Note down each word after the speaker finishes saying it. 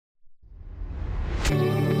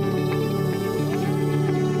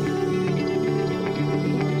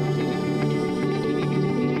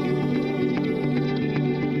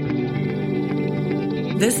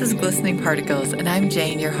Glistening Particles, and I'm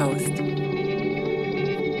Jane, your host.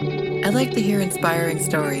 I like to hear inspiring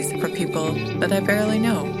stories for people that I barely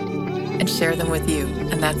know and share them with you,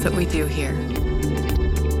 and that's what we do here.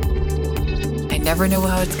 I never know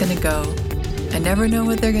how it's going to go. I never know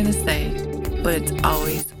what they're going to say, but it's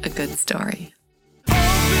always a good story.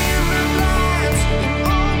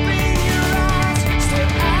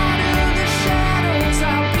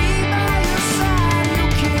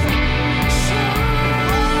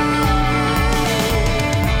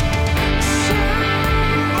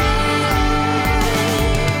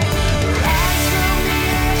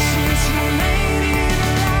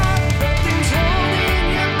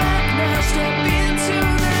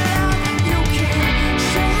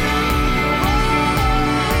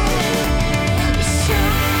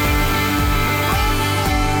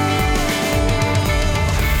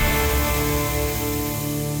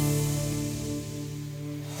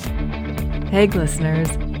 Hey, listeners.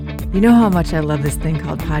 You know how much I love this thing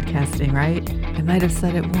called podcasting, right? I might have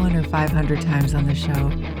said it 1 or 500 times on the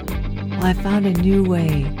show. Well, I found a new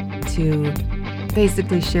way to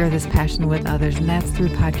basically share this passion with others, and that's through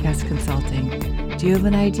podcast consulting. Do you have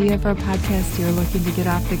an idea for a podcast you're looking to get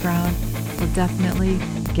off the ground? Well, definitely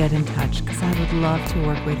get in touch, because I would love to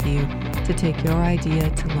work with you to take your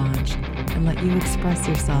idea to launch and let you express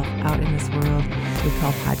yourself out in this world we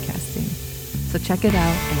call podcasting. So check it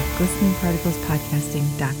out at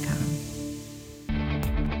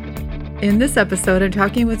glisteningparticlespodcasting.com. In this episode, I'm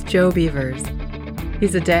talking with Joe Beavers.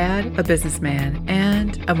 He's a dad, a businessman,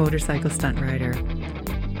 and a motorcycle stunt rider.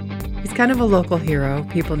 He's kind of a local hero.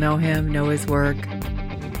 People know him, know his work,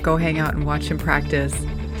 go hang out and watch him practice,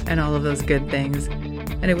 and all of those good things.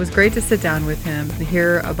 And it was great to sit down with him and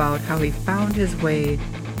hear about how he found his way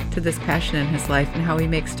to this passion in his life and how he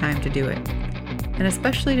makes time to do it. And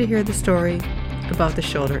especially to hear the story about the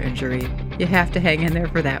shoulder injury. You have to hang in there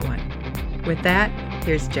for that one. With that,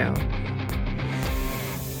 here's Joe.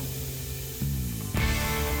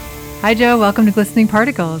 Hi, Joe. Welcome to Glistening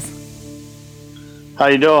Particles. How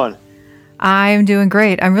you doing? I'm doing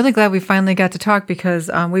great. I'm really glad we finally got to talk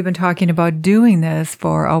because we've been talking about doing this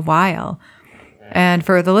for a while. And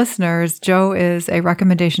for the listeners, Joe is a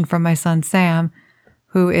recommendation from my son, Sam,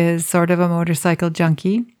 who is sort of a motorcycle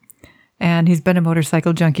junkie. And he's been a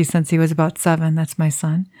motorcycle junkie since he was about 7. That's my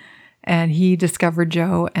son. And he discovered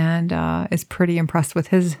Joe and is pretty impressed with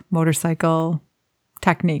his motorcycle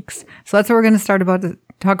techniques. So that's what we're going to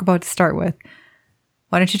talk about to start with.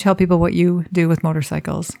 Why don't you tell people what you do with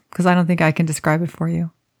motorcycles? Because I don't think I can describe it for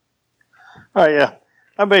you. All right, yeah.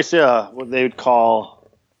 I'm basically what they would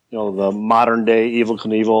call, the modern day Evel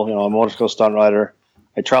Knievel, a motorcycle stunt rider.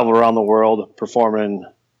 I travel around the world performing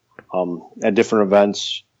at different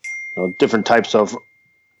events. Different types of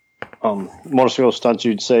motorcycle stunts,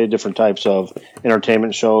 you'd say, different types of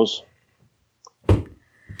entertainment shows.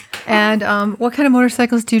 And what kind of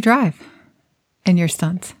motorcycles do you drive in your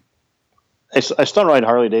stunts? I stunt ride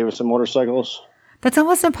Harley Davidson motorcycles. That's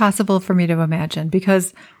almost impossible for me to imagine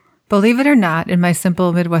because, believe it or not, in my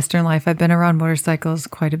simple Midwestern life, I've been around motorcycles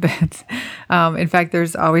quite a bit. In fact,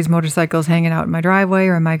 there's always motorcycles hanging out in my driveway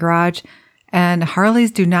or in my garage. And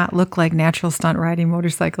Harleys do not look like natural stunt riding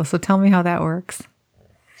motorcycles. So tell me how that works.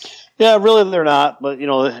 Yeah, really they're not. But,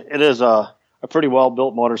 it is a pretty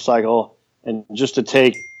well-built motorcycle. And just to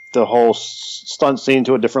take the whole stunt scene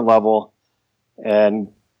to a different level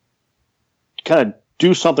and kind of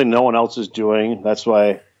do something no one else is doing. That's why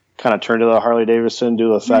I kind of turned to the Harley Davidson due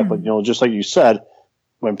to the fact, just like you said,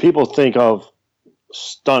 when people think of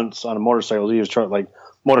stunts on a motorcycle, they either like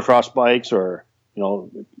motocross bikes or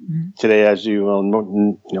today, as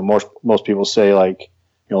most people say, like,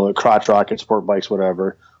 the crotch rocket sport bikes,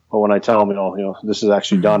 whatever. But when I tell them, this is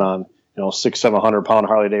actually done on, 600-700 pound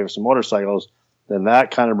Harley Davidson motorcycles, then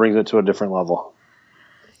that kind of brings it to a different level.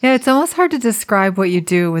 Yeah, it's almost hard to describe what you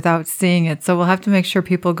do without seeing it. So we'll have to make sure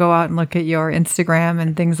people go out and look at your Instagram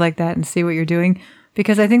and things like that and see what you're doing.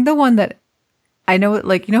 Because I think the one that I know,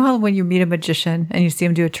 like, how when you meet a magician and you see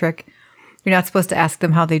them do a trick, you're not supposed to ask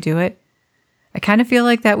them how they do it. I kind of feel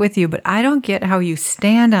like that with you, but I don't get how you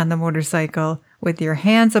stand on the motorcycle with your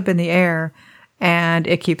hands up in the air and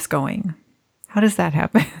it keeps going. How does that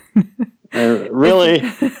happen? Really,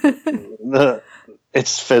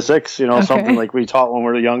 it's physics, okay. Something like we taught when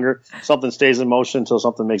we were younger. Something stays in motion until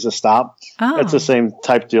something makes it stop. Oh. It's the same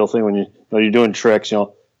type deal thing when you're doing tricks.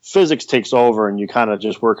 Physics takes over and you kind of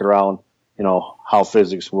just work around, how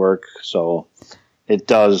physics work. So it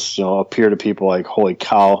does, appear to people like, holy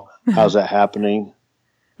cow. How's that happening?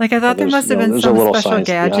 Like, I thought there must have been some special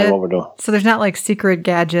gadget. So there's not like secret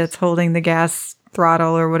gadgets holding the gas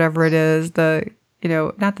throttle or whatever it is, the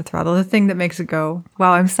not the throttle, the thing that makes it go.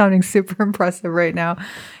 Wow, I'm sounding super impressive right now.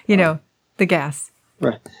 The gas.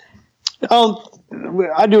 Right.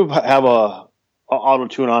 I do have a auto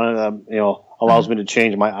tune on it that allows me to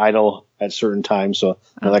change my idle at certain times, so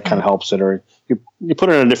that kind of helps it. Or you put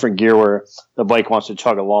it in a different gear where the bike wants to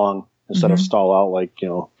chug along instead of stall out, like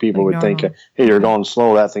people would think, hey, you're going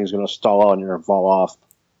slow, that thing's going to stall out and you're going to fall off.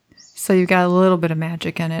 So you've got a little bit of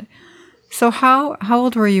magic in it. So how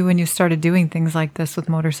old were you when you started doing things like this with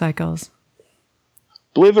motorcycles?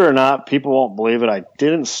 Believe it or not, people won't believe it, I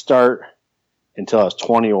didn't start until I was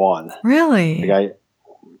 21. Really?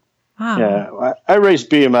 Wow. Yeah, I raced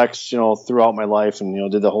BMX, throughout my life,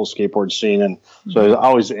 and did the whole skateboard scene, and so I was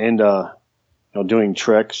always into, doing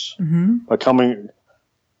tricks. Mm-hmm. But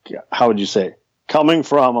how would you say, coming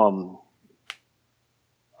from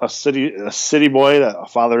a city boy that a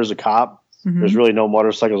father is a cop. Mm-hmm. There's really no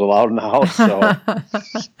motorcycles allowed in the house. So.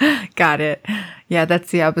 Got it. Yeah, that's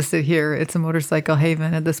the opposite here. It's a motorcycle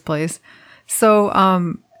haven at this place.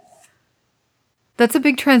 So that's a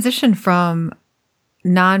big transition from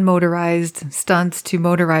non-motorized stunts to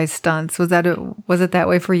motorized stunts. Was it that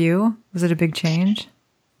way for you? Was it a big change?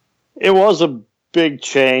 It was a big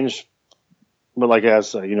change, but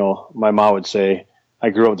my mom would say, I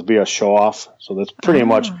grew up to be a show-off. So that's pretty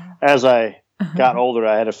much, as I got older,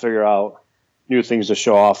 I had to figure out new things to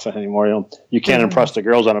show off anymore. You can't impress the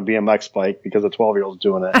girls on a BMX bike because a 12-year-old's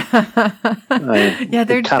doing it. Yeah,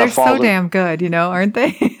 they're so damn good, aren't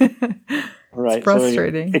they? Right. It's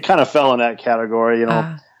frustrating. So it kind of fell in that category,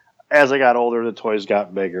 As I got older, the toys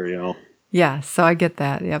got bigger, Yeah, so I get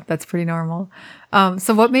that. Yep, that's pretty normal.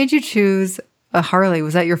 So what made you choose a Harley?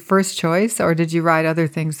 Was that your first choice, or did you ride other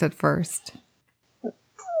things at first?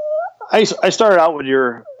 I started out with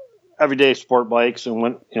your everyday sport bikes and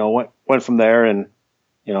went from there. And,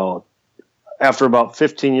 after about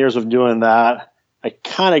 15 years of doing that, I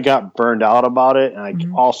kind of got burned out about it. And I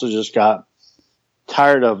also just got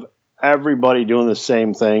tired of everybody doing the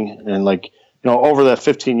same thing. And over that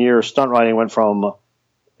 15 years, stunt riding went from,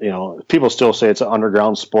 people still say it's an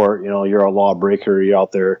underground sport. You're a lawbreaker. You're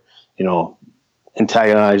out there,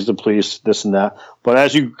 antagonize the police, this and that. But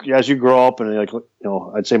as you grow up and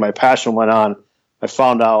I'd say my passion went on, I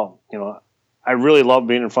found out, I really love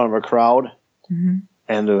being in front of a crowd, and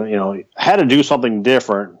had to do something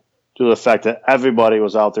different due to the fact that everybody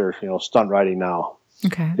was out there, stunt riding now.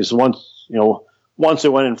 Okay. Because once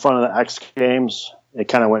it went in front of the X Games, it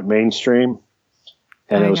kind of went mainstream,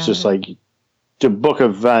 and it was just like to book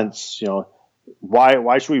events.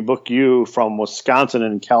 Why should we book you from Wisconsin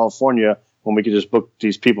and California when we could just book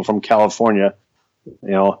these people from California?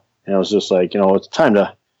 And it was just like, it's time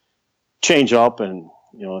to change up and,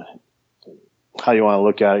 how you want to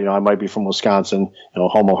look at it. I might be from Wisconsin,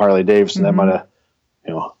 homo Harley Davidson. That might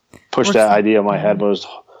have, pushed that idea in my head. But it was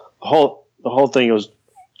the whole thing, it was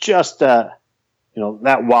just that,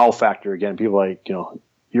 that wow factor again. People like,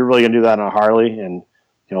 you're really going to do that on a Harley, and,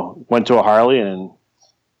 went to a Harley and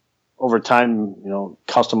over time,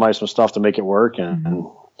 customized some stuff to make it work. And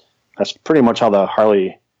that's pretty much how the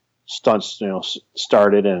Harley stunts,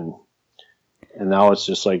 started. And now it's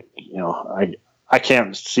just like, I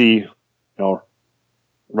can't see,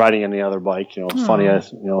 riding any other bike. It's funny.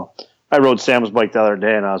 I rode Sam's bike the other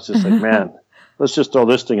day, and I was just like, man, let's just throw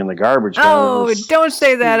this thing in the garbage. Oh, don't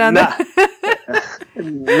say that on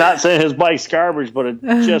not saying his bike's garbage, but it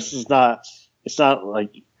just is not. It's not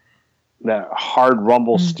like that hard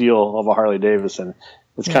rumble steel of a Harley Davidson.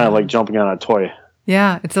 It's kind of like jumping on a toy.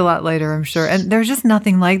 Yeah, it's a lot later, I'm sure. And there's just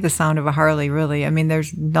nothing like the sound of a Harley, really. I mean,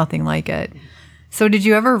 there's nothing like it. So did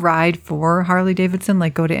you ever ride for Harley Davidson,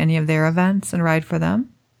 like go to any of their events and ride for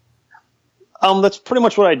them? That's pretty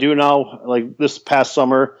much what I do now. Like this past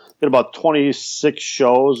summer, did about 26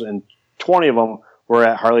 shows, and 20 of them were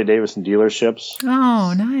at Harley Davidson dealerships.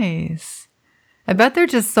 Oh, nice. I bet they're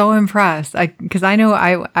just so impressed. Because I know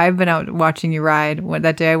I've been out watching you ride.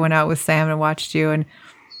 That day I went out with Sam and watched you, and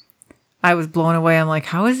I was blown away. I'm like,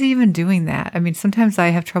 how is he even doing that? I mean, sometimes I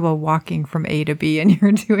have trouble walking from A to B, and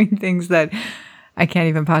you're doing things that I can't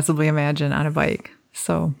even possibly imagine on a bike.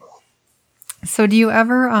 So do you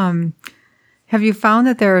ever, have you found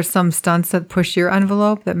that there are some stunts that push your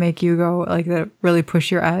envelope, that make you go, like, that really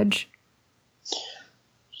push your edge?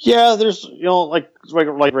 Yeah, there's, like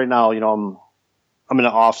right now, I'm in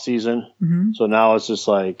the off season. Mm-hmm. So now it's just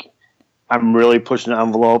like, I'm really pushing the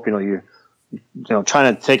envelope,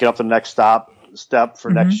 trying to take it up the next step for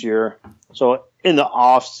next year. So in the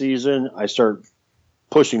off season, I start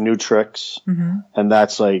pushing new tricks. Mm-hmm. And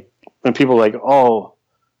that's like, when people are like, oh,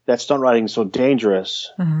 that stunt riding is so dangerous.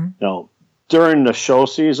 Mm-hmm. During the show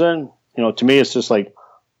season, to me, it's just like,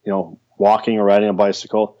 walking or riding a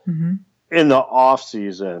bicycle. Mm-hmm. In the off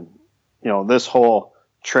season, this whole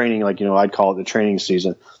training, I'd call it the training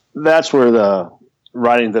season. That's where the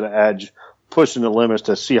riding to the edge, pushing the limits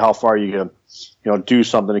to see how far you can, do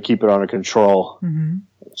something to keep it under control. Mm-hmm.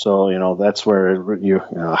 So, that's where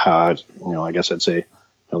I guess I'd say,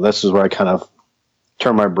 this is where I kind of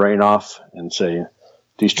turn my brain off and say,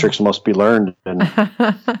 these tricks must be learned. And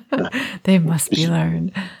they must be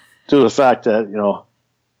learned. To the fact that,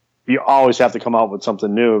 you always have to come out with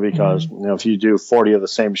something new because, if you do 40 of the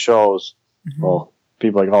same shows, well,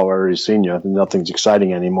 people are like, oh, I've already seen you. Nothing's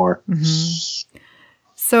exciting anymore. Mm-hmm.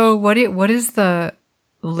 So what is the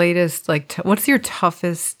latest, what's your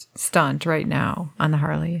toughest stunt right now on the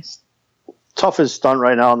Harley? Toughest stunt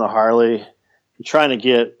right now on the Harley, I'm trying to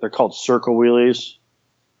get, they're called circle wheelies.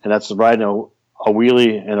 And that's riding a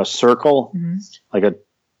wheelie in a circle, like a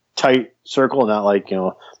tight circle, not like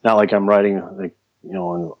I'm riding on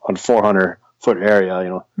a 400-foot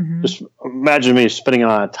area, just imagine me spinning it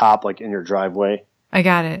on a top, like in your driveway. I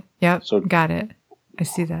got it. Yep. So got it. I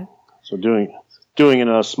see that. So doing it in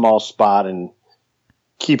a small spot and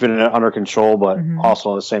keeping it under control, but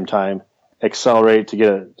also at the same time accelerate to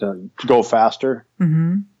get it to go faster.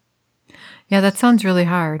 Mm-hmm. Yeah, that sounds really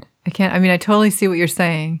hard. I totally see what you're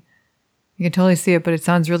saying. You can totally see it, but it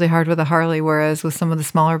sounds really hard with a Harley, whereas with some of the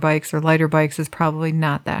smaller bikes or lighter bikes, it's probably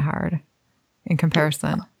not that hard in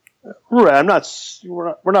comparison. Right.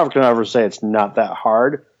 We're not going to ever say it's not that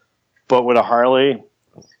hard, but with a Harley,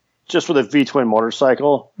 just with a V-twin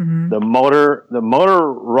motorcycle, the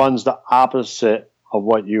motor runs the opposite of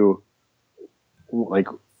what you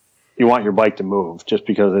want your bike to move, just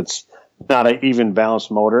because it's not an even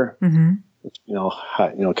balanced motor. Mm-hmm.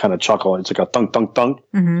 Kind of chuckle. It's like a thunk, thunk, thunk.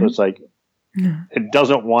 Mm-hmm. So it's like it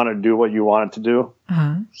doesn't want to do what you want it to do.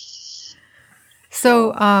 Uh-huh.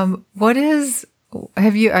 So,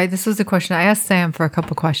 this was a question I asked Sam for a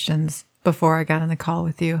couple questions before I got on the call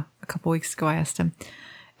with you a couple weeks ago. I asked him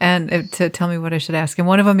to tell me what I should ask. And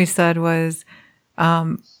one of them he said was,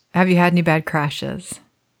 have you had any bad crashes?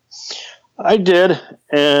 I did.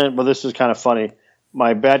 But this is kind of funny.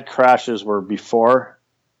 My bad crashes were before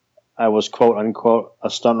I was quote unquote a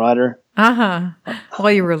stunt rider.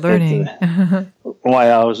 While you were learning. Why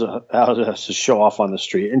I was to show off on the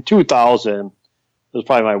street. In 2000, it was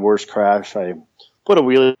probably my worst crash. I put a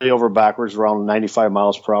wheelie over backwards around 95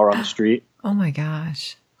 miles per hour on the street. Oh my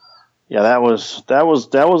gosh. Yeah, that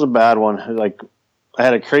was a bad one. Like, I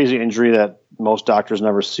had a crazy injury that most doctors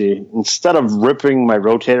never see. Instead of ripping my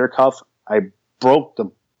rotator cuff, I broke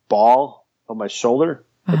the ball of my shoulder,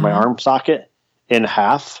 like my arm socket, in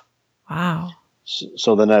half. Wow.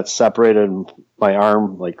 So then that separated my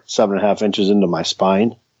arm like 7.5 inches into my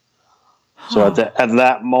spine. So at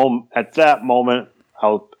that moment,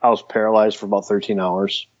 I was paralyzed for about 13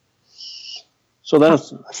 hours. So then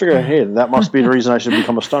I figured, hey, that must be the reason I should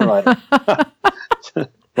become a stunt rider.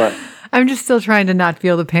 But I'm just still trying to not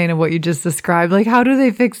feel the pain of what you just described. Like, how do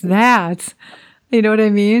they fix that? You know what I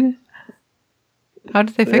mean? How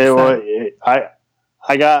did they fix that?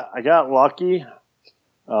 I got lucky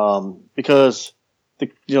because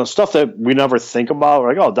the stuff that we never think about,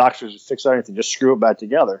 we're like, oh, doctors fix everything, just screw it back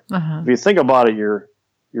together. If you think about it, your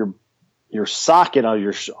socket of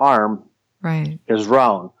your arm is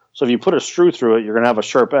round. So if you put a screw through it, you're going to have a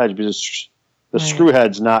sharp edge because the screw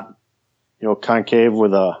head's not, concave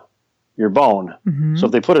with your bone. Mm-hmm. So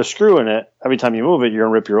if they put a screw in it, every time you move it, you're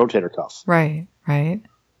going to rip your rotator cuff. Right.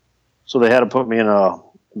 So they had to put me in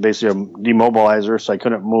basically a demobilizer, so I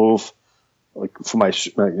couldn't move, like for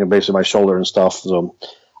basically my shoulder and stuff. So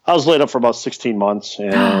I was laid up for about 16 months.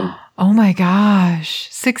 And oh my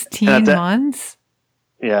gosh, 16 months?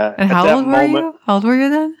 Yeah. And how old were you? How old were you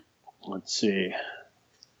then? Let's see.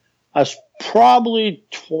 I was probably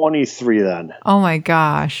 23 then. Oh my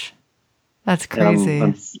gosh, that's crazy.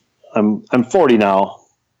 I'm 40 now.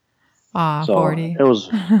 So 40. It was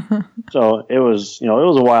it was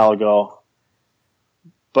a while ago.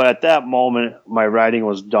 But at that moment, my riding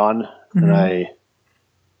was done, and I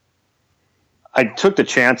took the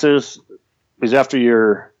chances because after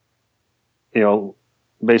you're,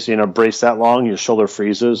 basically in a brace that long, your shoulder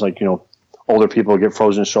freezes. Like, older people get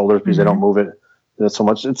frozen shoulders because they don't move it so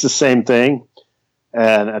much. It's the same thing.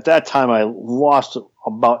 And at that time, I lost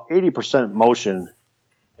about 80% motion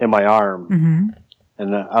in my arm. Mm-hmm.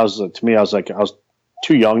 And I was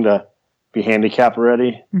too young to be handicapped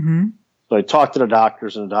already. Mm-hmm. So I talked to the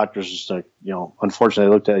doctors, and the doctors just like, unfortunately,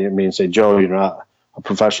 they looked at me and said, Joe, you're not a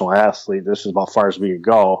professional athlete. This is about far as we could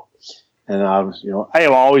go. And I was, I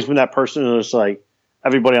have always been that person who's like,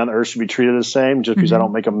 everybody on the earth should be treated the same just because I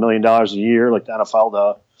don't make $1 million a year like the NFL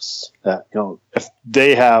does. If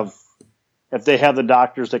they have if they have the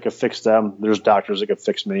doctors that could fix them, there's doctors that could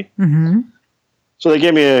fix me. Mm-hmm. So they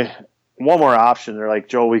gave me one more option. They're like,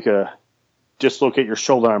 Joe, we could dislocate your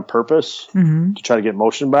shoulder on purpose Mm-hmm. to try to get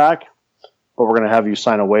motion back, but we're going to have you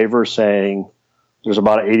sign a waiver saying there's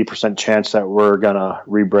about an 80% chance that we're going to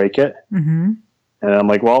re-break it. Mm-hmm. And I'm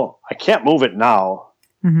like, well, I can't move it now.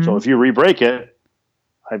 Mm-hmm. So if you re-break it,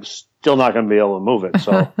 I'm still not going to be able to move it.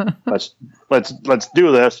 So let's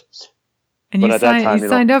do this. And But you, at that time,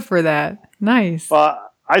 signed up for that. Nice.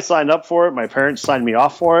 I signed up for it. My parents signed me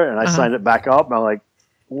off for it, and I signed it back up. And I'm like,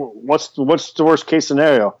 what's the worst case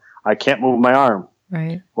scenario? I can't move my arm.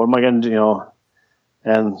 Right. What am I going to do?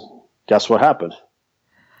 And guess what happened?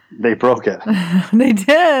 They broke it. They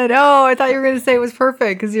did. Oh, I thought you were going to say it was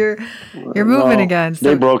perfect because you're moving again. So,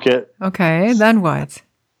 they broke it. Okay, then what?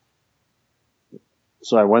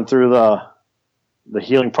 So I went through the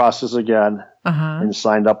healing process again and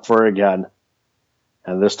signed up for it again.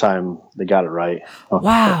 And this time they got it right.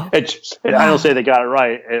 Wow. I don't say they got it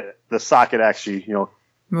right. The socket actually,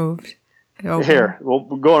 moved. Here,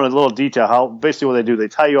 we'll go into a little detail. How basically what they do, they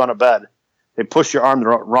tie you on a bed, they push your arm the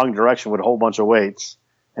wrong direction with a whole bunch of weights,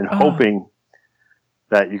 and hoping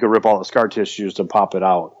that you could rip all the scar tissues to pop it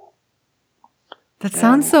out. That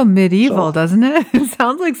sounds so medieval, doesn't it? It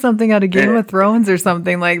sounds like something out of Game of Thrones or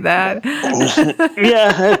something like that.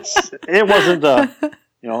 Yeah, it wasn't.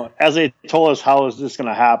 As they told us how is this going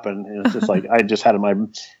to happen, it's just like I just had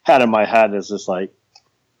in my head is just like,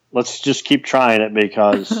 let's just keep trying it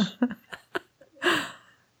because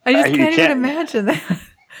I just can't even imagine that.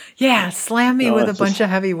 Yeah, slam me with a bunch of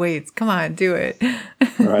heavy weights. Come on, do it.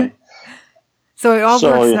 Right. So it all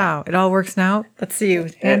works now. It all works now. Let's see you.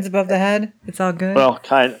 Hands above the head. It's all good. Well,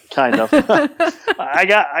 kind of.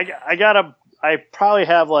 I probably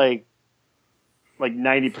have like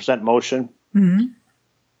 90% motion. Mm-hmm.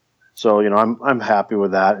 So, I'm happy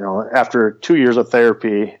with that. After 2 years of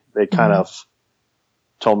therapy, they kind of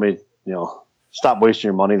told me, stop wasting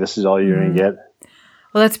your money. This is all you're going to get.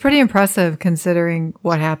 Well, that's pretty impressive considering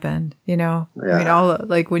what happened, Yeah. I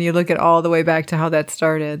mean, when you look at all the way back to how that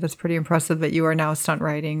started, that's pretty impressive that you are now stunt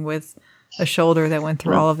riding with a shoulder that went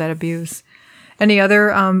through all of that abuse. Any other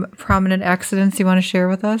prominent accidents you want to share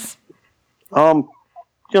with us?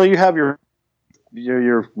 You have your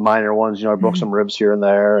minor ones, I broke some ribs here and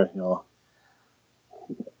there,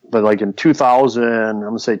 but like in 2000, I'm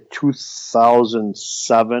going to say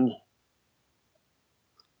 2007,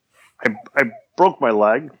 I broke my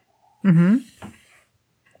leg,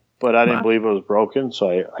 but I didn't believe it was broken, so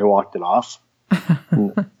I walked it off,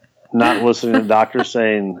 not listening to doctors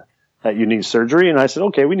saying that you need surgery. And I said,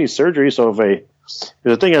 okay, we need surgery. So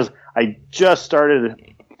the thing is, I just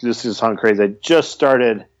started, this is sound crazy, I just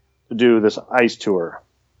started to do this ice tour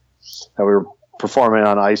that we were performing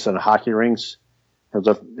on ice and hockey rinks. It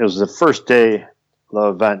was the first day of the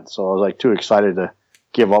event, so I was like too excited to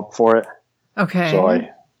give up for it. Okay. So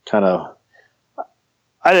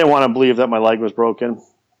I didn't want to believe that my leg was broken,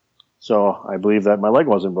 so I believed that my leg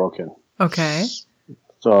wasn't broken. Okay.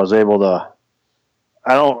 So I was able to,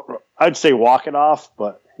 I'd say walk it off,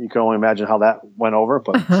 but you can only imagine how that went over.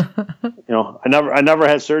 But I never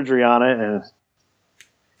had surgery on it, and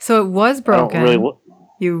so it was broken.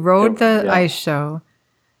 You rode the ice show.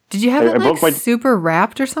 Did you have it super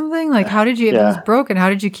wrapped or something? Like, how did you? If it was broken, how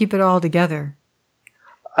did you keep it all together?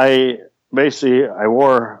 I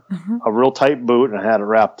wore a real tight boot and I had it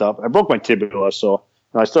wrapped up. I broke my tibia, so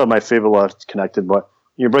I still have my fibula connected. But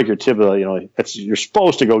when you break your tibia, you're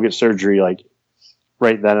supposed to go get surgery like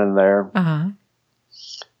right then and there.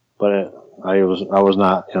 But I was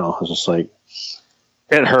not. I was just like,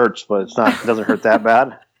 it hurts, but it doesn't hurt that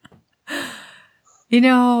bad.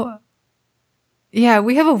 Yeah,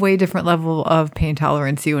 we have a way different level of pain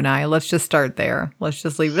tolerance, you and I. Let's just start there. Let's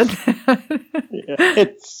just leave it there.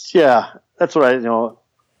 That's what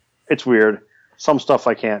it's weird. Some stuff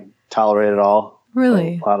I can't tolerate at all.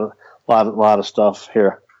 Really? A lot of stuff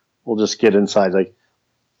here. We'll just get inside. Like,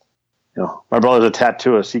 my brother's a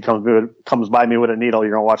tattooist. He comes by me with a needle.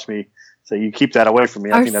 You're going to watch me say, you keep that away from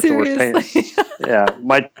me. I think that's the worst pain. Yeah.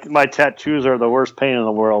 My tattoos are the worst pain in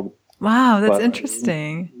the world. Wow, that's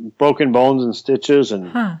interesting. Broken bones and stitches,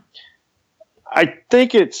 and I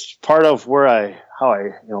think it's part of how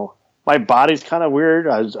my body's kind of weird.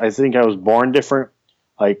 I think I was born different.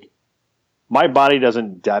 Like, my body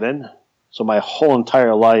doesn't deaden, so my whole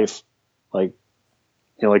entire life, like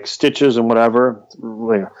stitches and whatever.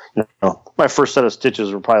 My first set of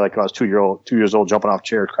stitches were probably like when I was 2 years old, jumping off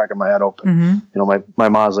chairs, cracking my head open. My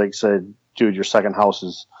mom's said, dude, your second house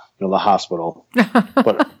is the hospital.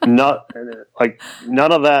 But not like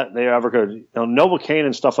none of that they ever could. Novocaine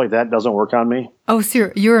and stuff like that doesn't work on me. Oh,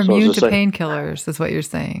 so you're So immune it's to just like, painkillers, is what you're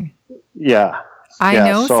saying. yeah, I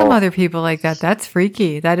yeah. know So some other people like that. That's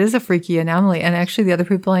freaky. That is a freaky anomaly. And actually, the other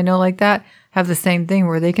people I know like that have the same thing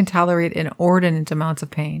where they can tolerate inordinate amounts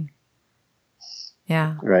of pain.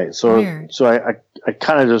 Yeah. right. So Weird. I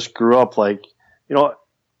kind of just grew up like,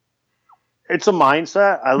 it's a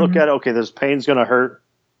mindset. I look at it. Okay, this pain's going to hurt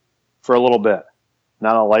for a little bit,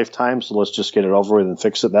 not a lifetime. So let's just get it over with and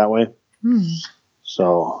fix it that way.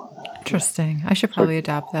 So Interesting. I should probably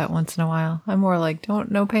adopt that once in a while. I'm more like,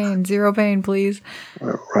 no pain, zero pain, please.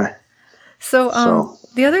 right. So,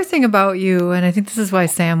 the other thing about you, and I think this is why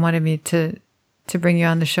Sam wanted me to bring you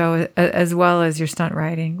on the show, as well as your stunt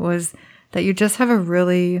riding, was that you just have a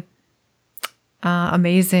really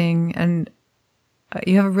amazing and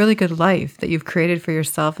you have a really good life that you've created for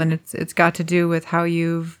yourself, and it's got to do with how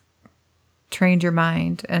you've trained your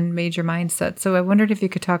mind and made your mindset. So I wondered if you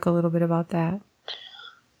could talk a little bit about that.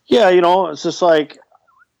 Yeah, it's just like,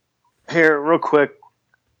 here, real quick.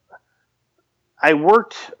 I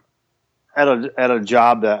worked at a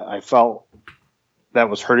job that I felt that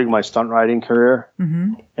was hurting my stunt riding career.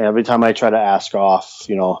 And every time I try to ask off,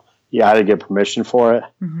 you had to get permission for it.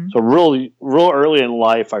 So real early in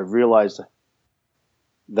life, I realized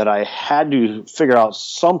that I had to figure out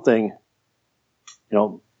something.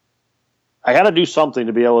 I had to do something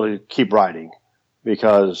to be able to keep riding,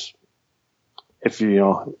 because if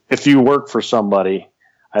you work for somebody,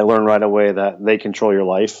 I learned right away that they control your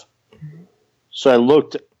life. So I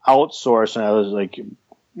looked outsourced, and I was like,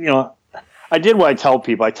 I did what I tell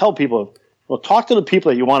people. I tell people, well, talk to the people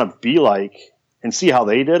that you want to be like and see how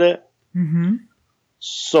they did it.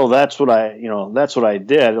 So that's what I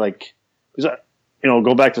did. Like, because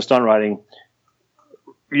go back to stunt riding.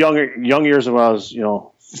 Young years when I was,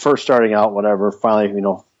 first starting out, whatever. Finally,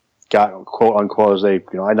 got quote unquote as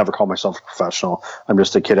I never call myself a professional. I'm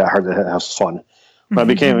just a kid at heart that has fun. When I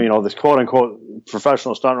became, this quote unquote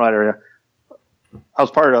professional stunt rider, I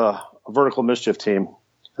was part of a vertical mischief team.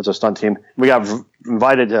 It's a stunt team. We got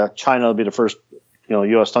invited to China to be the first,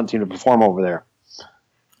 U.S. stunt team to perform over there.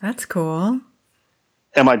 That's cool.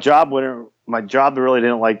 And my job really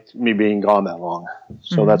didn't like me being gone that long.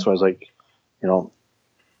 So that's why I was like,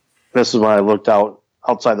 this is when I looked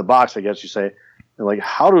outside the box, I guess you say. And like,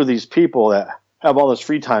 how do these people that have all this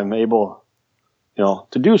free time able,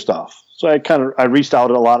 to do stuff? So I reached out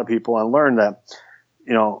to a lot of people and learned that,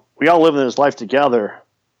 we all live in this life together.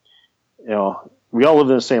 We all live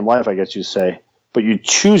in the same life, I guess you say, but you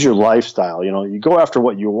choose your lifestyle. You go after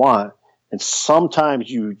what you want, and sometimes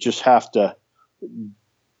you just have to,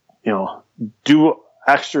 do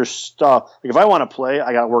extra stuff. Like if I want to play,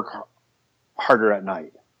 I got to work harder at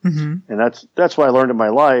night. And that's what I learned in my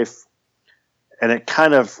life. And it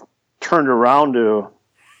kind of turned around to,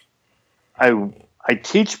 I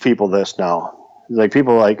teach people this now. Like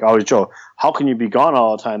people like always joke, how can you be gone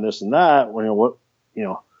all the time, this and that? When what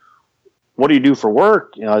do you do for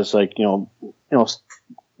work? It's like,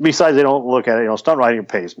 besides they don't look at it, stunt riding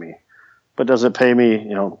pays me, but does it pay me?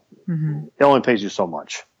 It only pays you so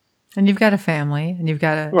much. And you've got a family, and you've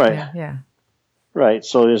got a right. Yeah. Right.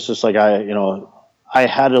 So it's just like I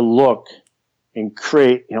had to look and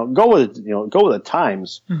create, go with the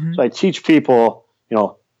times. So I teach people,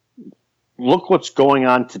 look what's going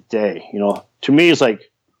on today. To me, it's like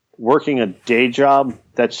working a day job.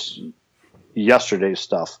 That's yesterday's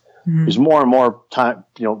stuff. There's more and more time,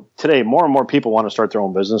 today more and more people want to start their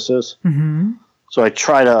own businesses. So I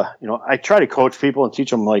try to coach people and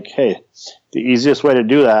teach them like, hey, the easiest way to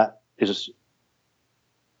do that is just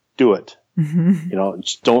do it.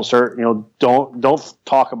 Just don't start, don't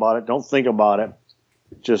talk about it. Don't think about it.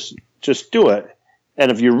 Just do it.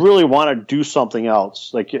 And if you really want to do something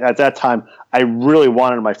else, like at that time, I really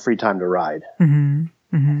wanted my free time to ride.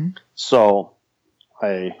 So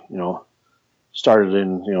I, started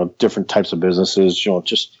in, different types of businesses,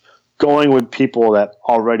 just going with people that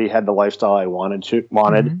already had the lifestyle I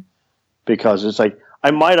wanted, because it's like, I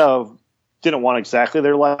might have didn't want exactly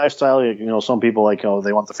their lifestyle. Some people like,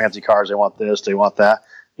 they want the fancy cars, they want this, they want that.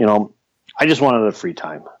 I just wanted a free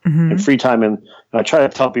time. And free time, and I try to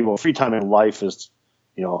tell people, free time in life is,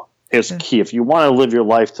 is key. If you want to live your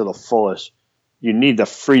life to the fullest, you need the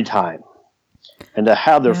free time. And to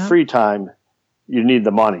have the free time, you need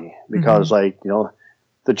the money, because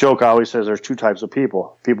the joke always says there's two types of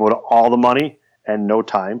people with all the money and no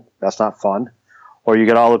time. That's not fun. Or you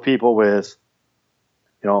get all the people with,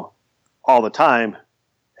 all the time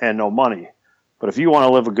and no money. But if you want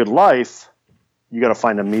to live a good life, you got to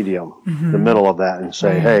find a medium, the middle of that, and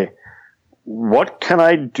say, hey, what can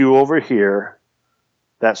I do over here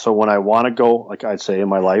that so when I want to go, like I'd say in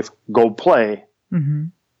my life, go play,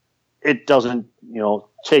 it doesn't,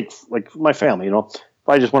 take like my family, if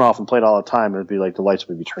I just went off and played all the time, it'd be like the lights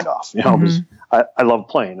would be turned off, because I love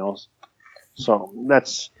playing, So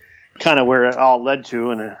that's kind of where it all led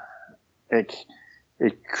to. And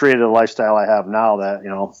it created a lifestyle I have now that,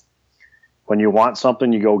 when you want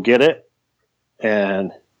something, you go get it.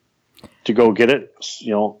 And to go get it,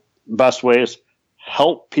 best way is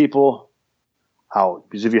help people out.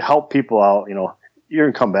 Because if you help people out, you're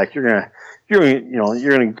gonna come back.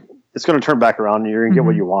 It's gonna turn back around, and you're gonna get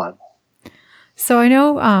what you want. So I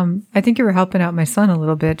know, I think you were helping out my son a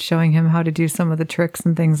little bit, showing him how to do some of the tricks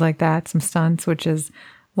and things like that, some stunts, which is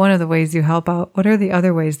one of the ways you help out. What are the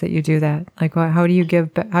other ways that you do that? Like, how do you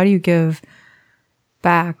give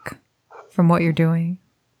back from what you're doing?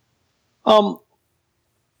 In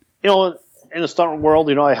the stunt world,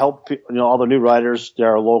 I help all the new riders that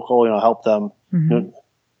are local, help them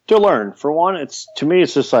to learn. For one, to me,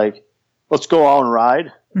 it's just like, let's go out and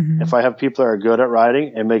ride. If I have people that are good at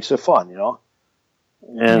riding, it makes it fun,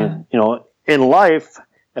 And, in life,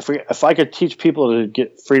 if I could teach people to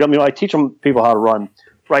get freedom, I teach people how to run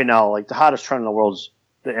right now. Like the hottest trend in the world is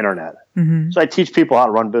the internet. So I teach people how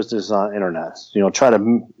to run business on the internet, try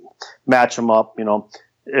to match them up,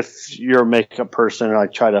 if you're a makeup person, I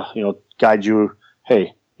try to, guide you.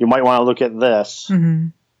 Hey, you might want to look at this.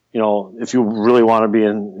 If you really want to be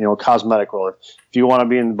in, cosmetic world, if you want to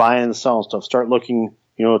be in buying and selling stuff, start looking,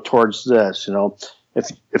 towards this.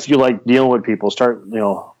 If you like dealing with people, start,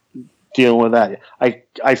 dealing with that.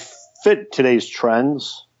 I fit today's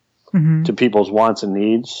trends to people's wants and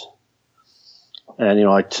needs, and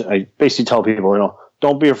I basically tell people,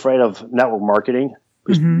 don't be afraid of network marketing,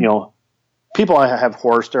 because people have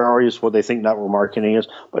horror stories what they think network marketing is,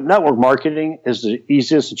 but network marketing is the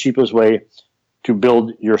easiest and cheapest way to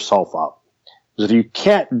build yourself up. Because if you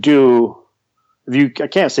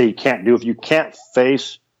can't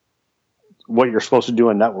face what you're supposed to do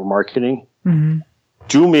in network marketing,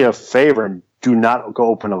 do me a favor and do not go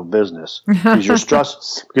open a business. Because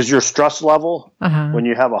your stress level when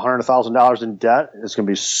you have $100,000 in debt is going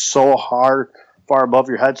to be so far above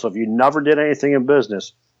your head. So if you never did anything in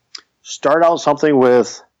business, start out something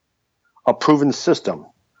with a proven system,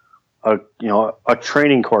 a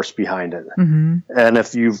training course behind it. And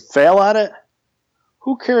if you fail at it,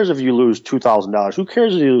 who cares if you lose $2,000? Who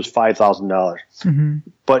cares if you lose $5,000?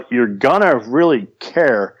 But you're gonna really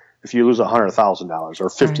care if you lose $100,000 or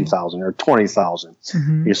 $50,000 or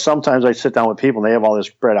 $20,000. Because sometimes I sit down with people and they have all this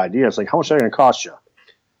great idea. It's like, how much is that going to cost you?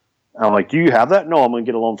 And I'm like, do you have that? No, I'm going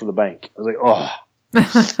to get a loan from the bank. I was like, oh.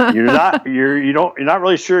 You're not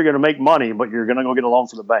really sure you're going to make money, but you're going to go get a loan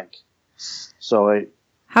from the bank. So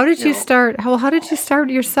how did you start? How did you start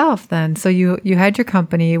yourself then? So you had your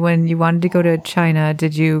company when you wanted to go to China.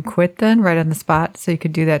 Did you quit then right on the spot so you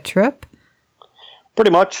could do that trip?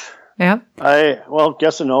 Pretty much. Yeah.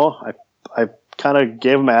 Yes and no. I kind of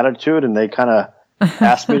gave them attitude, and they kind of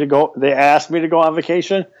asked me to go. They asked me to go on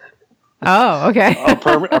vacation. Oh, okay.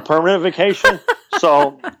 a permanent vacation.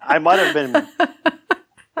 So I might have been. It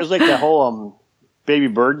was like that whole baby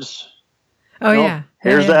birds. Oh yeah.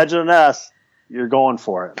 Here's the edge of the nest. You're going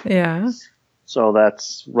for it. Yeah. So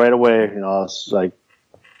that's right away. It's like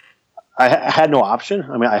I had no option.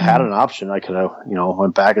 I mean, I had an option. I could have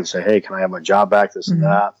went back and say, hey, can I have my job back? This and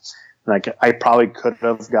that. And I probably could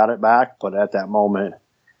have got it back, but at that moment,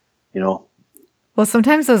 Well,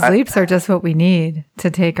 sometimes those leaps are just what we need to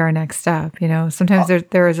take our next step. Sometimes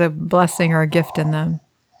there is a blessing or a gift in them.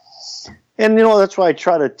 And, that's why I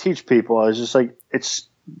try to teach people. It's just like,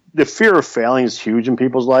 the fear of failing is huge in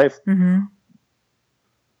people's life.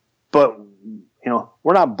 But,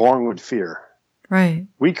 we're not born with fear. Right.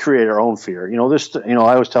 We create our own fear. I always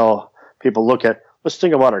tell people, let's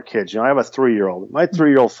think about our kids. I have a 3-year-old. My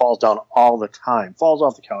 3-year-old falls down all the time, falls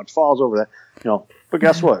off the couch, falls over that, but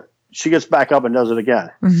guess what? She gets back up and does it again.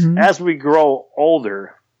 As we grow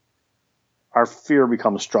older, our fear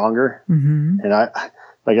becomes stronger. And I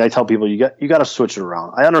tell people, you got to switch it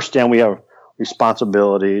around. I understand we have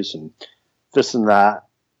responsibilities and this and that.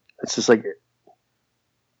 It's just like,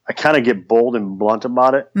 I kind of get bold and blunt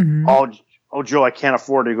about it. Oh, Joe, I can't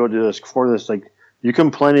afford to go do this, afford this. Like, you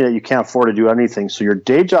complaining that you can't afford to do anything. So your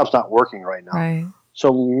day job's not working right now. Right.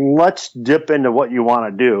 So let's dip into what you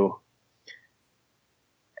want to do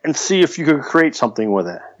and see if you can create something with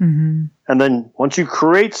it. And then once you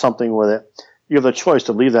create something with it, you have the choice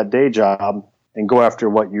to leave that day job and go after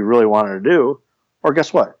what you really wanted to do. Or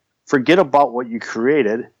guess what? Forget about what you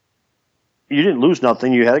created. You didn't lose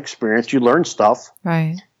nothing. You had experience. You learned stuff.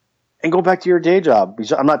 Right. and go back to your day job.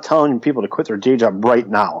 Because I'm not telling people to quit their day job right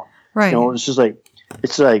now. Right. It's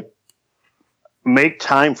just like make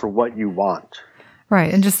time for what you want.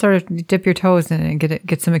 Right. And just sort of dip your toes in it and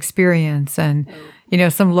get some experience and,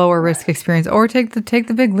 some lower risk experience, or take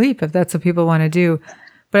the big leap if that's what people want to do.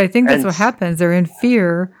 But I think that's what happens. They're in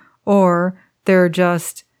fear, or they're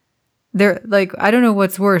like, I don't know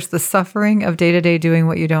what's worse, the suffering of day-to-day doing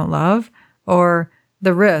what you don't love, or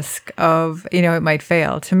the risk of, it might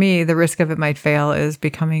fail. To me, the risk of it might fail is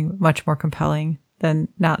becoming much more compelling than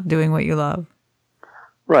not doing what you love.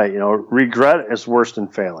 Right. Regret is worse than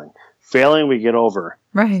failing. Failing, we get over.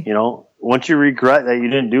 Right. Once you regret that you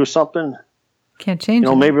didn't do something, can't change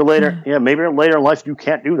it. Maybe later, maybe later in life you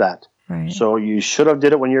can't do that. Right. So you should have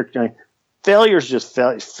did it when you're. Failure's just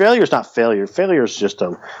failure's not failure. Failure is just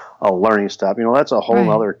a learning step. That's a whole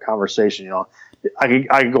other conversation. I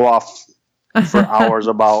could go off for hours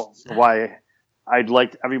about why I'd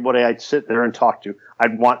like everybody I'd sit there and talk to.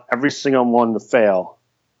 I'd want every single one to fail,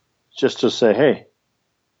 just to say, hey,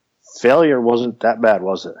 failure wasn't that bad,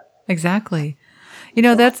 was it? Exactly.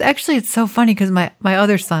 That's actually, it's so funny because my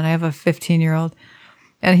other son, I have a 15-year-old,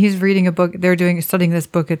 and he's reading a book. They're studying this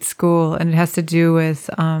book at school, and it has to do with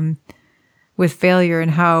failure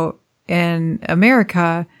and how in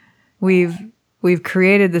America we've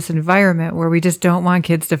created this environment where we just don't want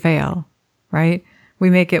kids to fail, right? We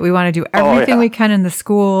want to do everything we can in the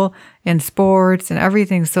school, in sports and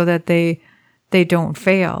everything so that they don't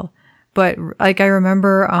fail. But like I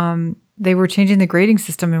remember, they were changing the grading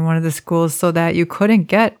system in one of the schools so that you couldn't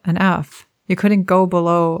get an F. You couldn't go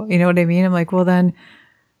below, you know what I mean? I'm like, well then,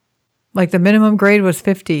 like the minimum grade was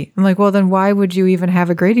 50. I'm like, well then why would you even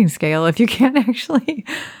have a grading scale if you can't actually,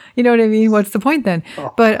 you know what I mean? What's the point then?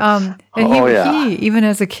 But, he, even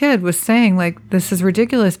as a kid, was saying like, this is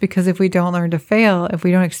ridiculous because if we don't learn to fail, if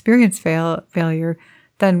we don't experience failure,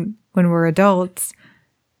 then when we're adults,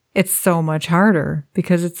 it's so much harder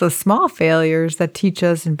because it's the small failures that teach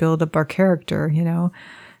us and build up our character,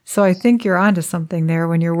 So I think you're onto something there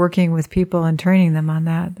when you're working with people and training them on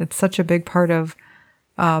that. It's such a big part of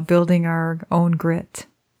building our own grit.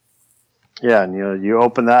 Yeah, and you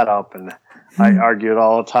open that up, and I argue it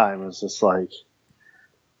all the time. It's just like,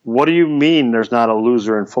 what do you mean there's not a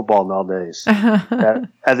loser in football nowadays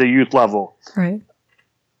at the youth level? Right.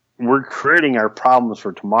 We're creating our problems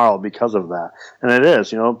for tomorrow because of that. And it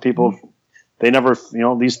is, people, they never,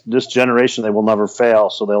 this generation, they will never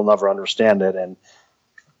fail, so they'll never understand it. And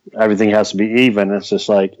everything has to be even. It's just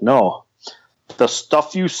like, no, the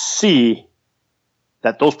stuff you see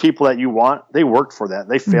that those people that you want, they worked for that.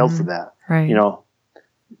 They failed for that. Right.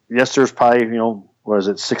 Yes, there's probably,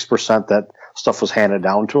 6% that stuff was handed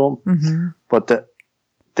down to them, but that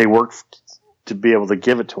they worked to be able to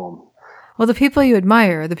give it to them. Well, the people you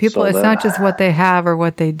admire, it's not just what they have or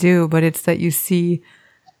what they do, but it's that you see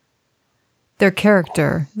their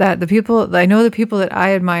character. I know the people that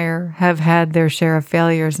I admire have had their share of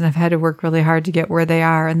failures and have had to work really hard to get where they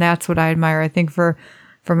are. And that's what I admire. I think for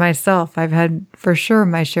myself, I've had for sure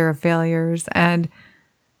my share of failures, and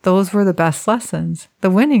those were the best lessons. The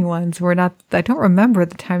winning ones were not, I don't remember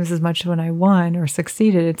the times as much when I won or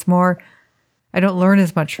succeeded. It's more, I don't learn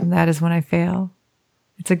as much from that as when I fail.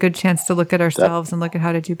 It's a good chance to look at ourselves and look at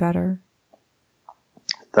how to do better.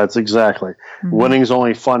 That's exactly. Winning's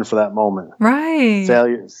only fun for that moment. Right.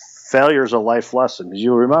 Failure is a life lesson. Because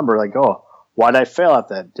you'll remember, like, oh, why did I fail at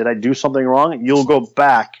that? Did I do something wrong? You'll go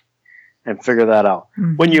back and figure that out.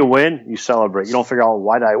 When you win, you celebrate. You don't figure out,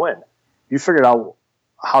 why did I win? You figured out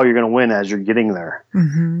how you're going to win as you're getting there.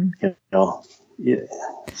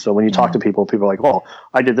 So when you talk to people are like, oh,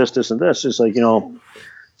 I did this, and this. It's like,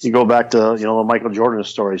 you go back to, the Michael Jordan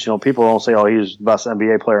stories. People don't say, oh, he's the best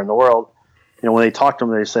NBA player in the world. When they talk to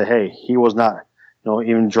him, they say, hey, he was not,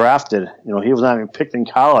 even drafted. He was not even picked in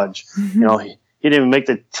college. He didn't even make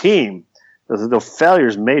the team. The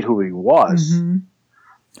failures made who he was. And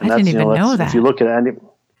I didn't even know that. If you look at any,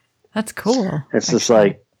 that's cool. It's just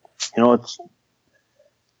like,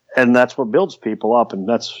 and that's what builds people up. And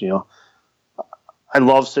that's, I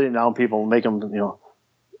love sitting down with people and make them,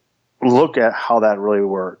 look at how that really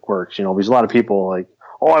works. Because a lot of people like,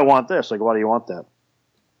 oh, I want this. Like, why do you want that?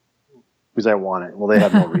 Because I want it. Well, they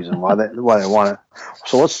have no reason why they want it.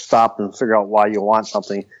 So let's stop and figure out why you want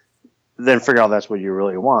something. Then figure out that's what you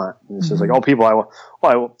really want. And it's just like, oh, people,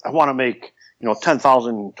 I want to make,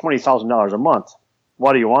 $10,000, $20,000 a month.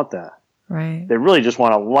 Why do you want that? Right. They really just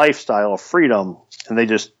want a lifestyle of freedom, and they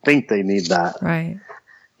just think they need that. Right.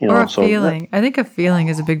 Or a feeling. I think a feeling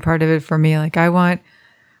is a big part of it for me. Like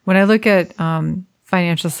when I look at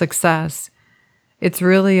financial success, it's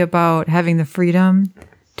really about having the freedom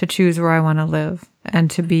to choose where I want to live.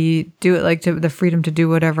 and to do it like the freedom to do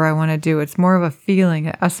whatever I want to do. It's more of a feeling,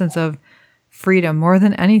 an essence of freedom more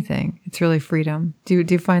than anything. It's really freedom. Do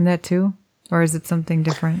you find that too? Or is it something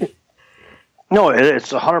different? No,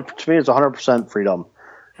 it's 100, to me, it's 100% freedom.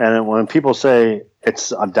 And when people say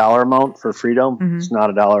it's a dollar amount for freedom, it's not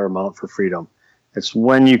a dollar amount for freedom. It's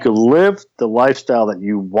when you can live the lifestyle that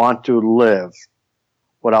you want to live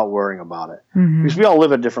without worrying about it. Because we all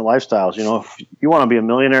live at different lifestyles. You know, if you want to be a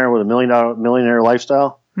millionaire with a millionaire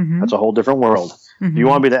lifestyle, that's a whole different world. If you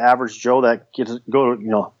want to be the average Joe that gets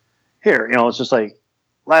go, here, it's just like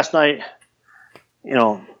last night,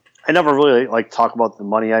 I never really talk about the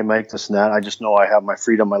money I make, this and that. I just know I have my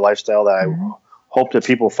freedom, my lifestyle that I hope that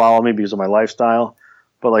people follow me because of my lifestyle.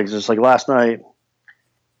 But just like last night,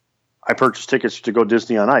 I purchased tickets to go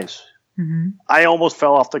Disney on Ice. I almost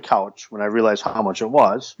fell off the couch when I realized how much it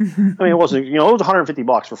was. I mean, it wasn't, it was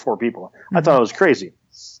 $150 for 4 people. I thought it was crazy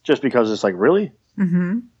just because it's like, really?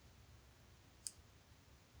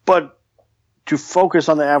 But to focus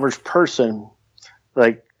on the average person,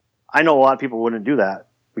 I know a lot of people wouldn't do that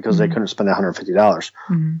because they couldn't spend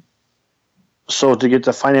 $150. So to get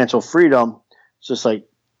the financial freedom, it's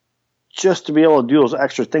just to be able to do those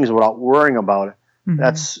extra things without worrying about it.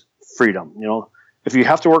 That's freedom. If you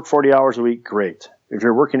have to work 40 hours a week, great. If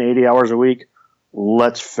you're working 80 hours a week,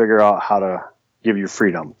 let's figure out how to give you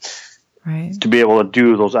freedom to be able to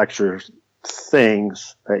do those extra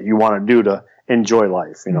things that you want to do to enjoy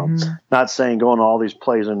life. Not saying going to all these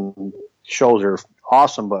plays and shows are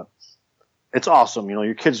awesome, but it's awesome.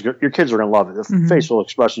 Your kids are going to love it. The facial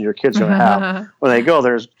expression your kids are going to have when they go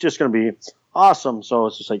there is just going to be awesome. So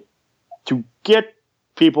it's just to get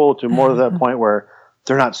people to more to that point where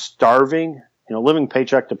they're not starving, living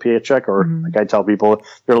paycheck to paycheck, or like I tell people,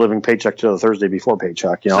 they're living paycheck to the Thursday before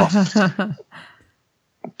paycheck,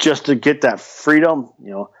 just to get that freedom,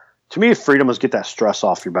 to me, freedom is get that stress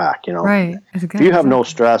off your back, Right. If you have no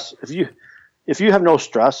stress, if you have no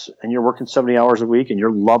stress and you're working 70 hours a week and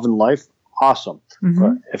you're loving life, awesome.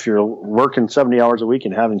 But if you're working 70 hours a week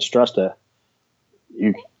and having stress that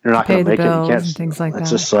you're not going to make it, you can't, and things like it's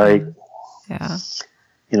that. just like, yeah.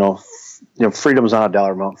 freedom's not a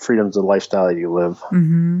dollar amount. Freedom's the lifestyle that you live.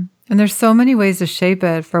 And there's so many ways to shape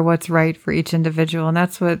it for what's right for each individual. And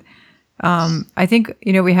that's what I think,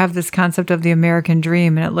 we have this concept of the American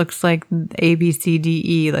dream, and it looks like A, B, C, D,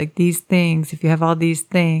 E, like these things. If you have all these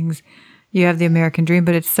things, you have the American dream,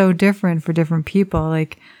 but it's so different for different people. I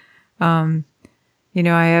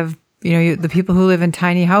have, the people who live in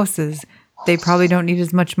tiny houses, they probably don't need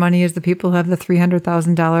as much money as the people who have the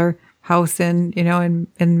 $300,000 house in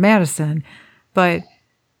Madison, but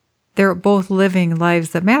they're both living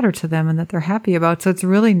lives that matter to them and that they're happy about. So it's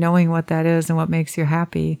really knowing what that is and what makes you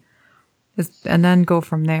happy, and then go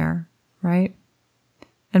from there, right?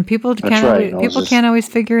 And people can't always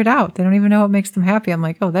figure it out. They don't even know what makes them happy. I'm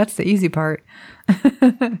like, oh, that's the easy part.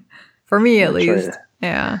 For me, at least. Right.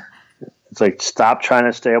 Yeah. It's stop trying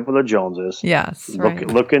to stay up with the Joneses. Yes.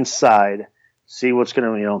 Look inside, see what's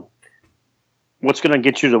going to, what's going to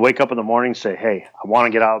get you to wake up in the morning and say, hey, I want to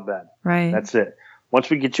get out of bed. Right. That's it. Once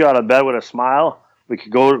we get you out of bed with a smile, we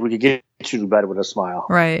could get you to bed with a smile.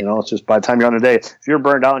 Right. It's just by the time you're on the day, if you're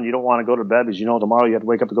burned out and you don't want to go to bed because tomorrow you have to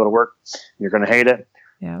wake up to go to work, you're going to hate it.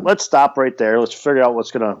 Yeah. Let's stop right there. Let's figure out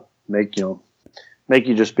what's going to make you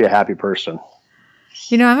just be a happy person.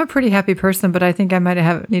 I'm a pretty happy person, but I think I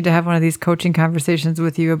might need to have one of these coaching conversations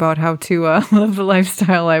with you about how to live the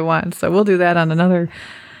lifestyle I want. So we'll do that on another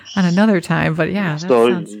time. But yeah, that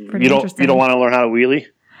sounds pretty interesting. You don't want to learn how to wheelie?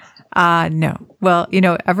 No. Well,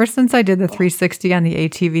 ever since I did the 360 on the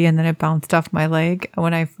ATV and then it bounced off my leg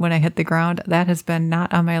when I hit the ground, that has been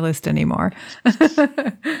not on my list anymore.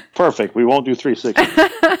 Perfect. We won't do 360.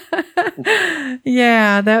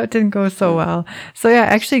 Yeah, that didn't go so well. So yeah,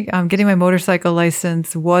 actually, getting my motorcycle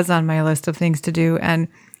license was on my list of things to do. And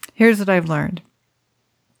here's what I've learned.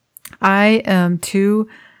 I am too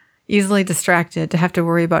easily distracted to have to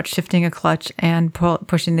worry about shifting a clutch and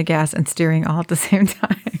pushing the gas and steering all at the same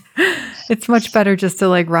time. It's much better just to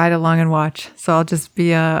ride along and watch. So I'll just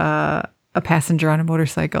be a passenger on a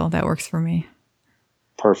motorcycle. That works for me.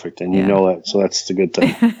 Perfect. And you know that. So that's the good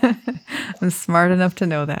thing. I'm smart enough to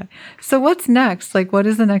know that. So what's next? What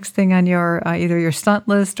is the next thing on your either your stunt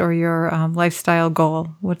list or your lifestyle goal?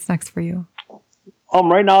 What's next for you?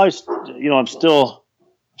 Right now, I'm still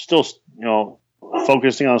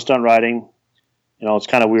focusing on stunt riding. It's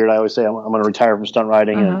kind of weird. I always say I'm going to retire from stunt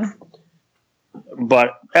riding,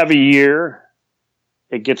 but every year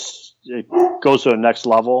it goes to the next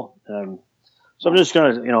level. So I'm just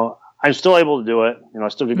going to, I'm still able to do it. I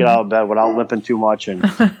still get out of bed without limping too much, and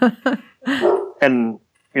I'm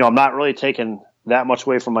not really taking that much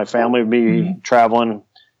away from my family, me traveling.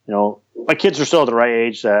 My kids are still at the right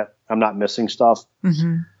age that I'm not missing stuff.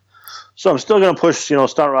 So I'm still going to push,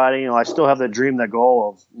 stunt riding. I still have that dream, that goal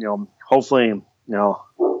of, hopefully,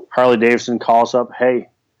 Harley Davidson calls up, hey,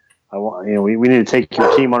 I want, we need to take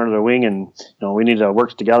your team under the wing, and we need to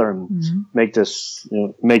work together and make this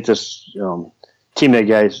teammate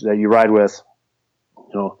guys that you ride with,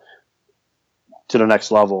 to the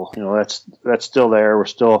next level. That's still there.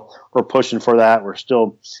 We're pushing for that. We're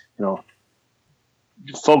still,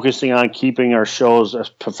 focusing on keeping our shows as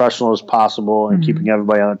professional as possible and keeping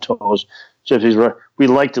everybody on their toes. We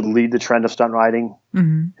like to lead the trend of stunt riding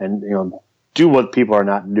and do what people are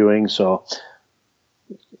not doing. So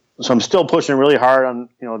I'm still pushing really hard on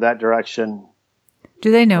that direction.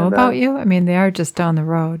 Do they know about you? I mean, they are just down the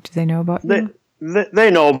road. Do they know about you? They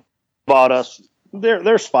know about us.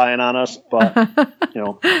 They're spying on us, but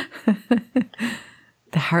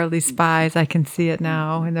The Harley spies, I can see it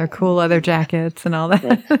now, in their cool leather jackets and all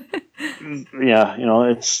that. Yeah,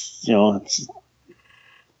 it's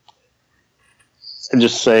and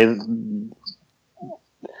just say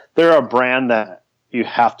they're a brand that you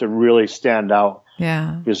have to really stand out.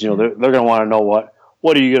 Yeah, because they're going to want to know what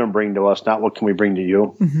are you going to bring to us, not what can we bring to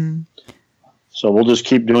you. So we'll just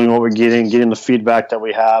keep doing what we're getting the feedback that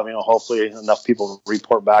we have. Hopefully enough people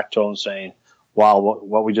report back to them saying, "Wow,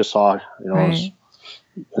 what we just saw, it's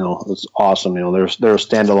awesome." They're a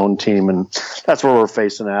standalone team, and that's where we're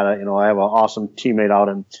facing at. I have an awesome teammate out,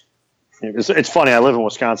 and it's funny. I live in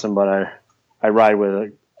Wisconsin, but I ride with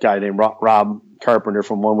a guy named Rob Carpenter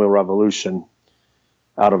from One Wheel Revolution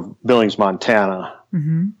out of Billings, Montana.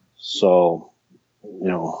 So,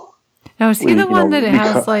 now is he the one that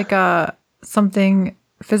has like something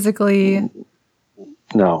physically?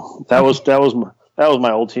 No, that was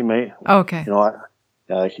my old teammate. Okay.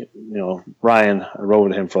 Ryan, I rode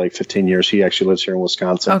with him for like 15 years. He actually lives here in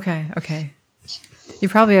Wisconsin. Okay. You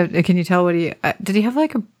probably have, can you tell what did he have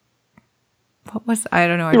like I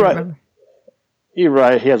don't know. I don't remember. You're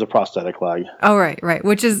right. He has a prosthetic leg. Oh, right.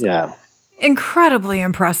 Which is incredibly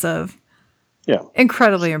impressive. Yeah.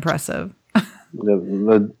 Incredibly impressive.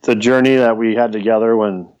 The journey that we had together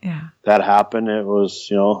when that happened, it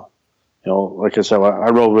was, like I said, I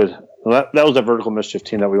rode with, that was the Vertical Mischief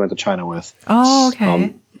team that we went to China with. Oh,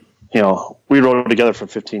 okay. We rode together for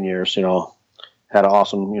 15 years, had an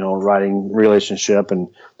awesome, riding relationship, and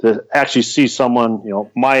to actually see someone,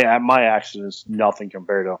 my accident is nothing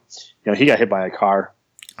compared to, he got hit by a car.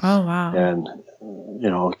 Oh, wow. And,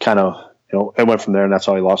 kind of, it went from there, and that's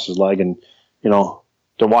how he lost his leg. And,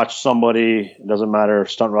 to watch somebody, it doesn't matter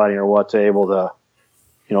if stunt riding or what, to able to,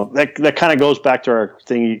 that kind of goes back to our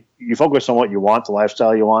thing. You focus on what you want, the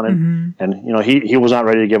lifestyle you wanted. And, he was not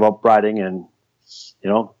ready to give up riding. And,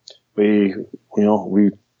 we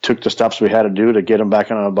took the steps we had to do to get him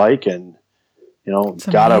back on a bike, and,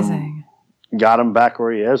 got him back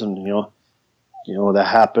where he is. And, that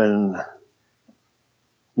happened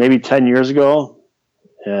maybe 10 years ago,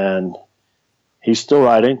 and he's still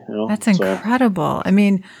riding. That's incredible. I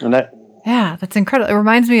mean, that's incredible. It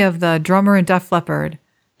reminds me of the drummer in Def Leppard.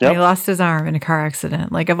 Yep. He lost his arm in a car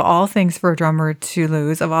accident. Like, of all things for a drummer to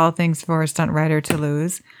lose, of all things for a stunt rider to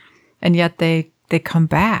lose, and yet they come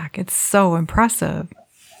back. It's so impressive.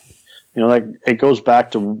 Like, it goes back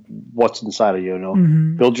to what's inside of you.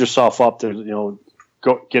 Build yourself up to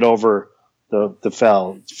go get over the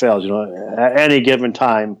fails. At any given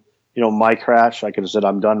time. My crash, I could have said,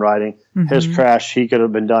 I'm done riding. His crash, he could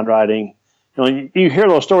have been done riding. You hear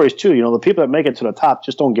those stories too. The people that make it to the top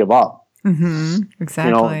just don't give up.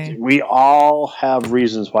 Exactly. We all have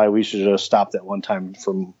reasons why we should have stopped at one time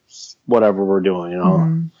from whatever we're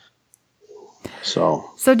doing, So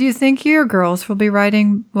do you think your girls will be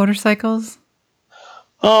riding motorcycles?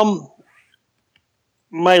 My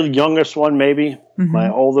youngest one, maybe. My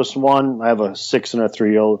oldest one, I have a 6 and a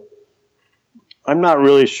 3-year-old. I'm not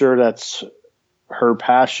really sure that's her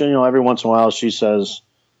passion. Every once in a while she says,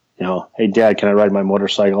 "Hey, Dad, can I ride my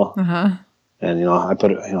motorcycle?" And I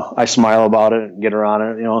put it, I smile about it and get her on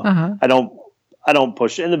it. I don't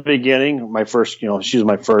push. In the beginning, my first, she was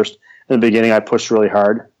my first. In the beginning, I pushed really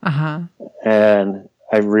hard, and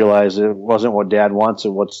I realized it wasn't what Dad wants.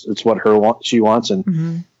 It's what she wants,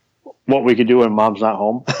 and what we could do when Mom's not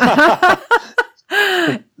home.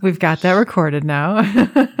 We've got that recorded now.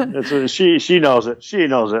 She knows it. She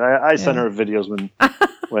knows it. I send her videos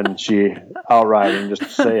when she out riding, just to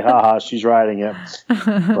say, haha, she's riding it.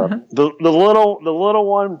 But the little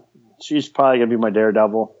one, she's probably gonna be my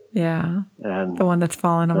daredevil. Yeah. And the one that's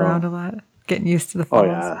falling around a lot, getting used to the falls.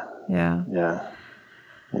 Oh yeah.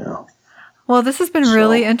 Yeah. Well, this has been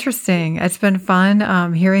really interesting. It's been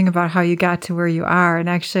fun hearing about how you got to where you are. And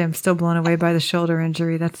actually, I'm still blown away by the shoulder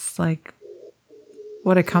injury. That's like,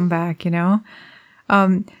 what a comeback, you know?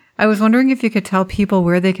 I was wondering if you could tell people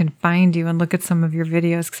where they can find you and look at some of your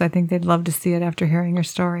videos, because I think they'd love to see it after hearing your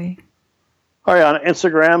story. All right, on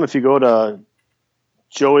Instagram, if you go to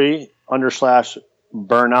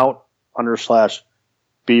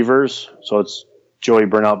Joey_burnout_beavers, so it's Joey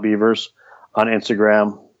Burnout Beavers on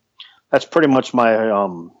Instagram. That's pretty much my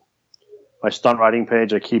my stunt riding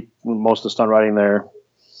page. I keep most of the stunt riding there.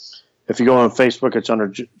 If you go on Facebook, it's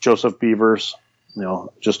under Joseph Beavers. You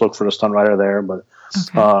know, just look for the stunt rider there. But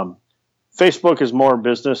Facebook is more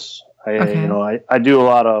business. I do a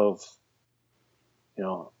lot of,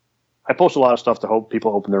 I post a lot of stuff to help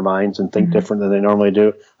people open their minds and think different than they normally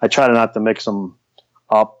do. I try not to mix them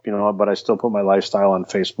up, but I still put my lifestyle on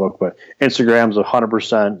Facebook. But Instagram's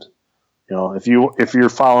 100%. If you're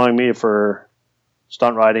following me for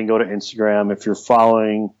stunt riding, go to Instagram. If you're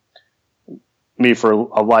following me for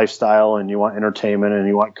a lifestyle and you want entertainment and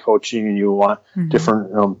you want coaching and you want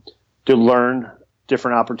different to learn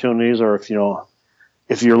different opportunities, or if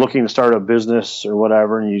you're looking to start a business or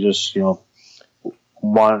whatever and you just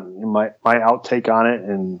want my outtake on it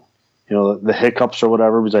and the hiccups or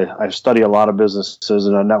whatever, because I study a lot of businesses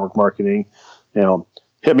and network marketing,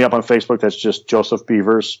 hit me up on Facebook. That's just Joseph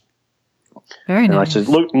Beavers. Very nice. And I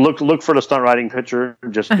said, look for the stunt riding picture,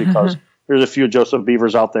 just because there's a few Joseph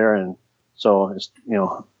Beavers out there, and so it's,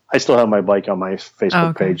 I still have my bike on my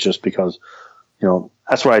Facebook page just because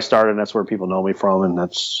that's where I started and that's where people know me from, and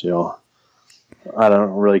that's I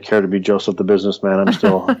don't really care to be Joseph the businessman. I'm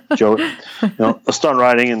still Joe, the stunt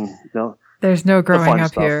riding, and there's no growing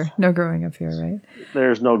up here. No growing up here, right?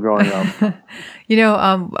 There's no growing up.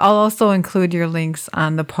 I'll also include your links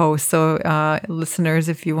on the post. So listeners,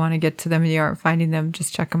 if you want to get to them and you aren't finding them,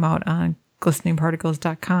 just check them out on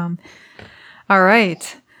glisteningparticles.com. All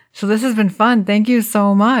right. So this has been fun. Thank you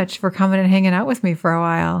so much for coming and hanging out with me for a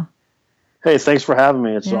while. Hey, thanks for having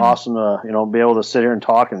me. It's awesome to, be able to sit here and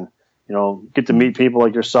talk and, get to meet people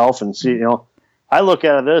like yourself and see, I look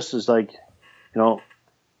at this as like,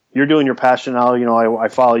 you're doing your passion now. I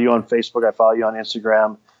follow you on Facebook. I follow you on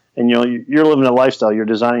Instagram, and, you're living a lifestyle. You're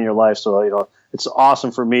designing your life. So, it's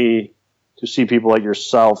awesome for me to see people like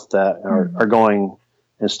yourself that are going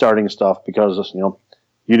and starting stuff because, you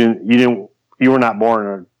were not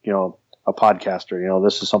born a podcaster.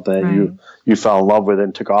 This is something that you fell in love with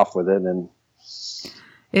and took off with it. And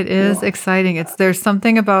it is exciting. There's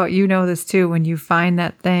something about, this too, when you find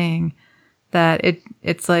that thing that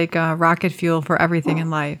it's like rocket fuel for everything in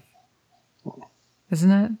life.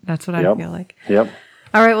 Isn't it? That's what I feel like. Yep.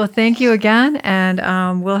 All right. Well, thank you again.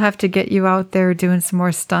 And we'll have to get you out there doing some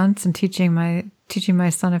more stunts and teaching my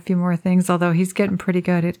son a few more things, although he's getting pretty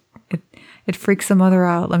good. It freaks the mother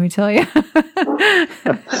out, let me tell you.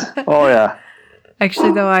 Oh, yeah.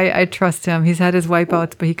 Actually, though, I trust him. He's had his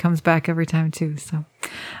wipeouts, but he comes back every time, too. So,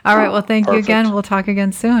 all right. Well, thank you again. We'll talk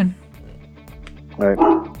again soon. All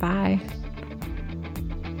right. Bye.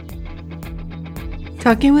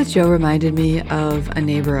 Talking with Joe reminded me of a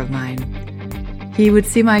neighbor of mine. He would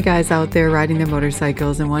see my guys out there riding their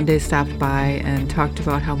motorcycles, and one day stopped by and talked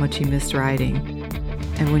about how much he missed riding.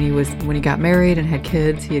 And when he got married and had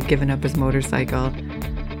kids, he had given up his motorcycle.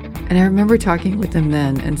 And I remember talking with him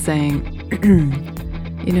then and saying,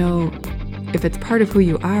 if it's part of who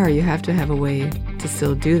you are, you have to have a way to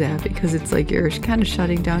still do that, because it's like you're kind of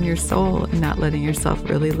shutting down your soul and not letting yourself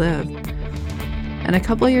really live. And a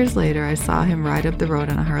couple of years later, I saw him ride up the road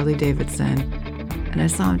on a Harley Davidson, and I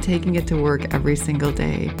saw him taking it to work every single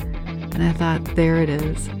day. And I thought, there it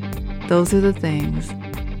is. Those are the things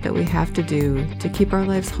that we have to do to keep our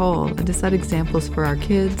lives whole and to set examples for our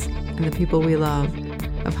kids and the people we love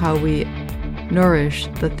of how we nourish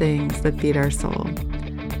the things that feed our soul.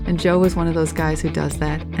 And Joe was one of those guys who does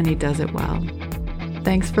that, and he does it well.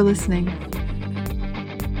 Thanks for listening.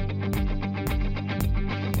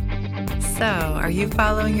 So, are you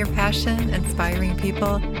following your passion, inspiring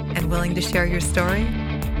people, and willing to share your story?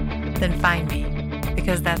 Then find me,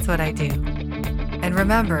 because that's what I do. And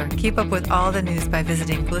remember, keep up with all the news by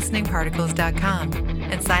visiting glisteningparticles.com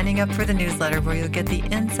and signing up for the newsletter, where you'll get the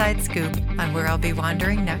inside scoop on where I'll be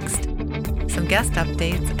wandering next, some guest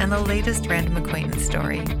updates, and the latest random acquaintance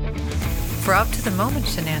story. For up-to-the-moment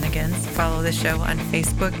shenanigans, follow the show on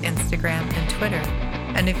Facebook, Instagram, and Twitter.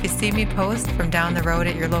 And if you see me post from down the road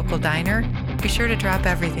at your local diner, be sure to drop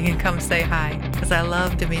everything and come say hi, because I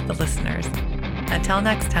love to meet the listeners. Until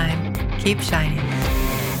next time, keep shining.